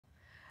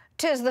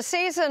'Tis the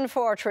season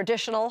for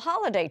traditional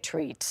holiday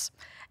treats.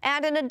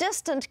 And in a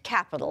distant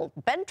capital,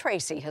 Ben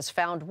Tracy has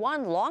found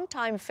one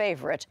longtime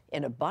favorite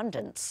in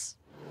abundance.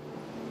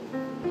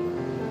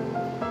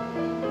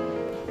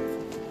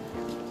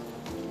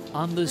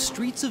 On the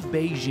streets of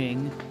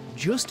Beijing,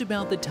 just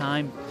about the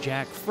time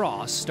Jack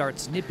Frost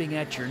starts nipping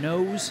at your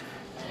nose,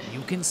 you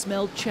can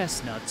smell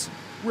chestnuts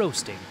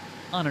roasting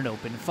on an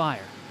open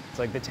fire. It's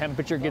like the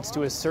temperature gets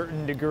to a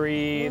certain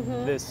degree,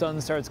 the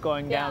sun starts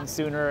going down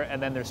sooner, and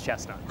then there's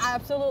chestnuts.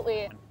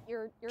 Absolutely.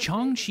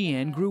 Chang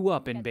Qian grew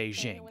up in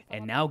Beijing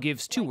and now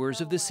gives tours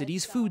of the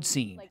city's food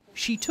scene.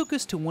 She took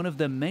us to one of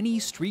the many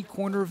street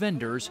corner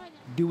vendors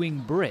doing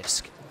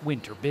brisk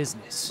winter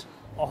business.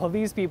 All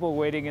these people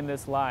waiting in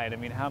this line, I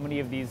mean, how many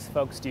of these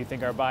folks do you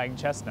think are buying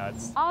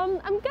chestnuts? I'm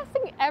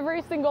guessing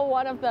every single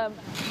one of them.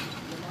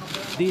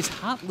 This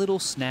hot little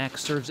snack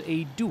serves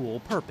a dual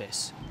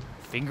purpose: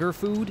 finger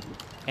food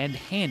and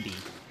handy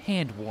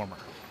hand warmer.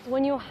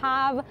 When you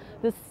have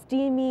the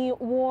steamy,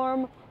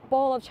 warm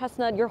bowl of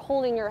chestnut you're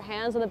holding in your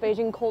hands in the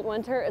Beijing cold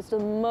winter, it's the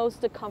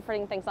most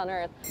comforting things on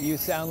earth. You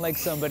sound like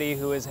somebody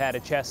who has had a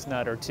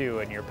chestnut or two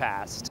in your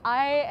past.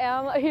 I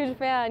am a huge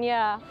fan,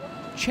 yeah.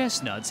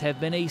 Chestnuts have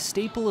been a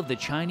staple of the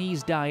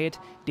Chinese diet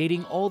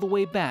dating all the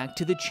way back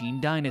to the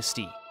Qin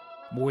dynasty,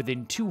 more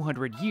than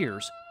 200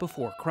 years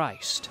before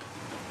Christ.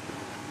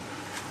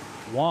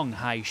 Wang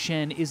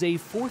Haishen is a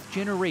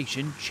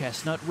fourth-generation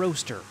chestnut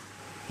roaster.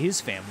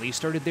 His family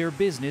started their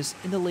business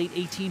in the late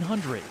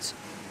 1800s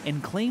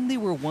and claimed they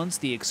were once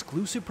the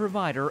exclusive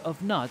provider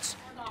of nuts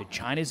to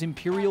China's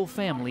imperial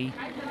family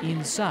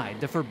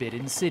inside the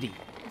Forbidden City.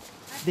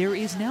 There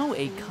is now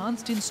a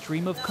constant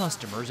stream of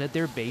customers at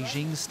their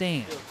Beijing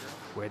stand,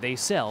 where they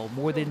sell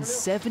more than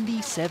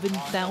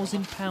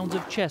 77,000 pounds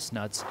of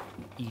chestnuts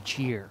each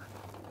year.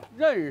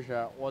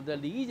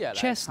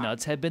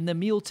 Chestnuts have been the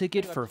meal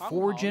ticket for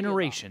 4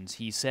 generations,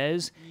 he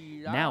says.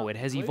 Now it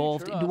has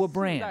evolved into a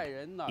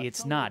brand.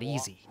 It's not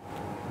easy.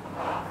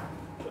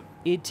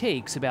 It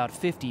takes about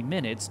 50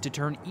 minutes to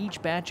turn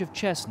each batch of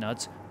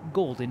chestnuts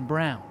golden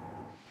brown,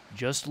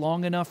 just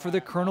long enough for the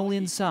kernel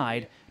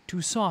inside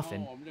to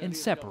soften and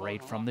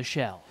separate from the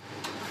shell.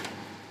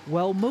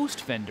 While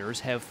most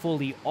vendors have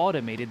fully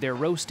automated their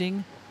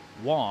roasting,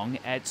 Wang,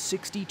 at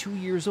 62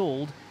 years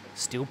old,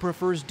 still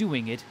prefers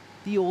doing it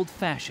the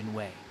old-fashioned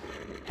way.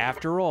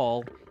 After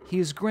all,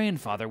 his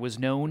grandfather was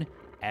known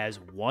as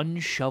One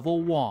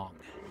Shovel Wang.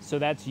 So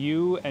that's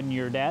you and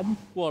your dad?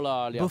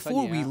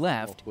 Before we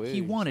left, he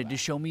wanted to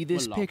show me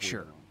this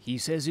picture. He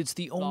says it's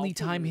the only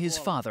time his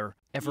father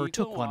ever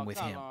took one with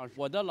him.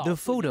 The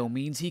photo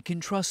means he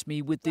can trust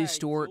me with this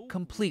store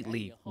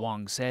completely,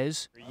 Wang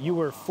says. You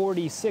were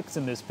 46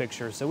 in this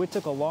picture, so it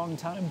took a long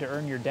time to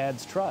earn your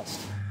dad's trust.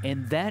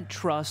 And that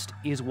trust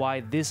is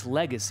why this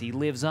legacy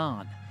lives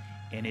on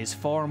and is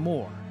far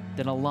more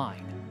than a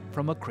line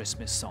from a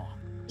Christmas song.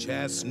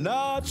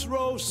 Chestnuts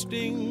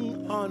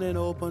roasting on an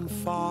open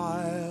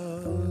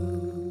fire,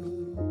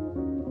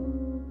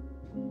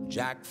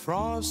 Jack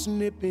Frost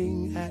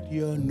nipping at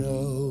your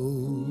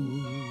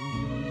nose,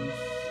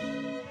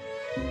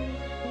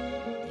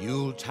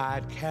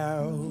 Yuletide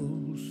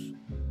carols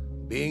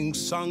being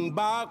sung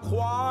by a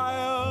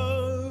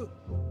choir,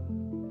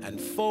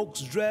 and folks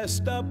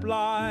dressed up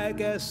like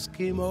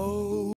Eskimos.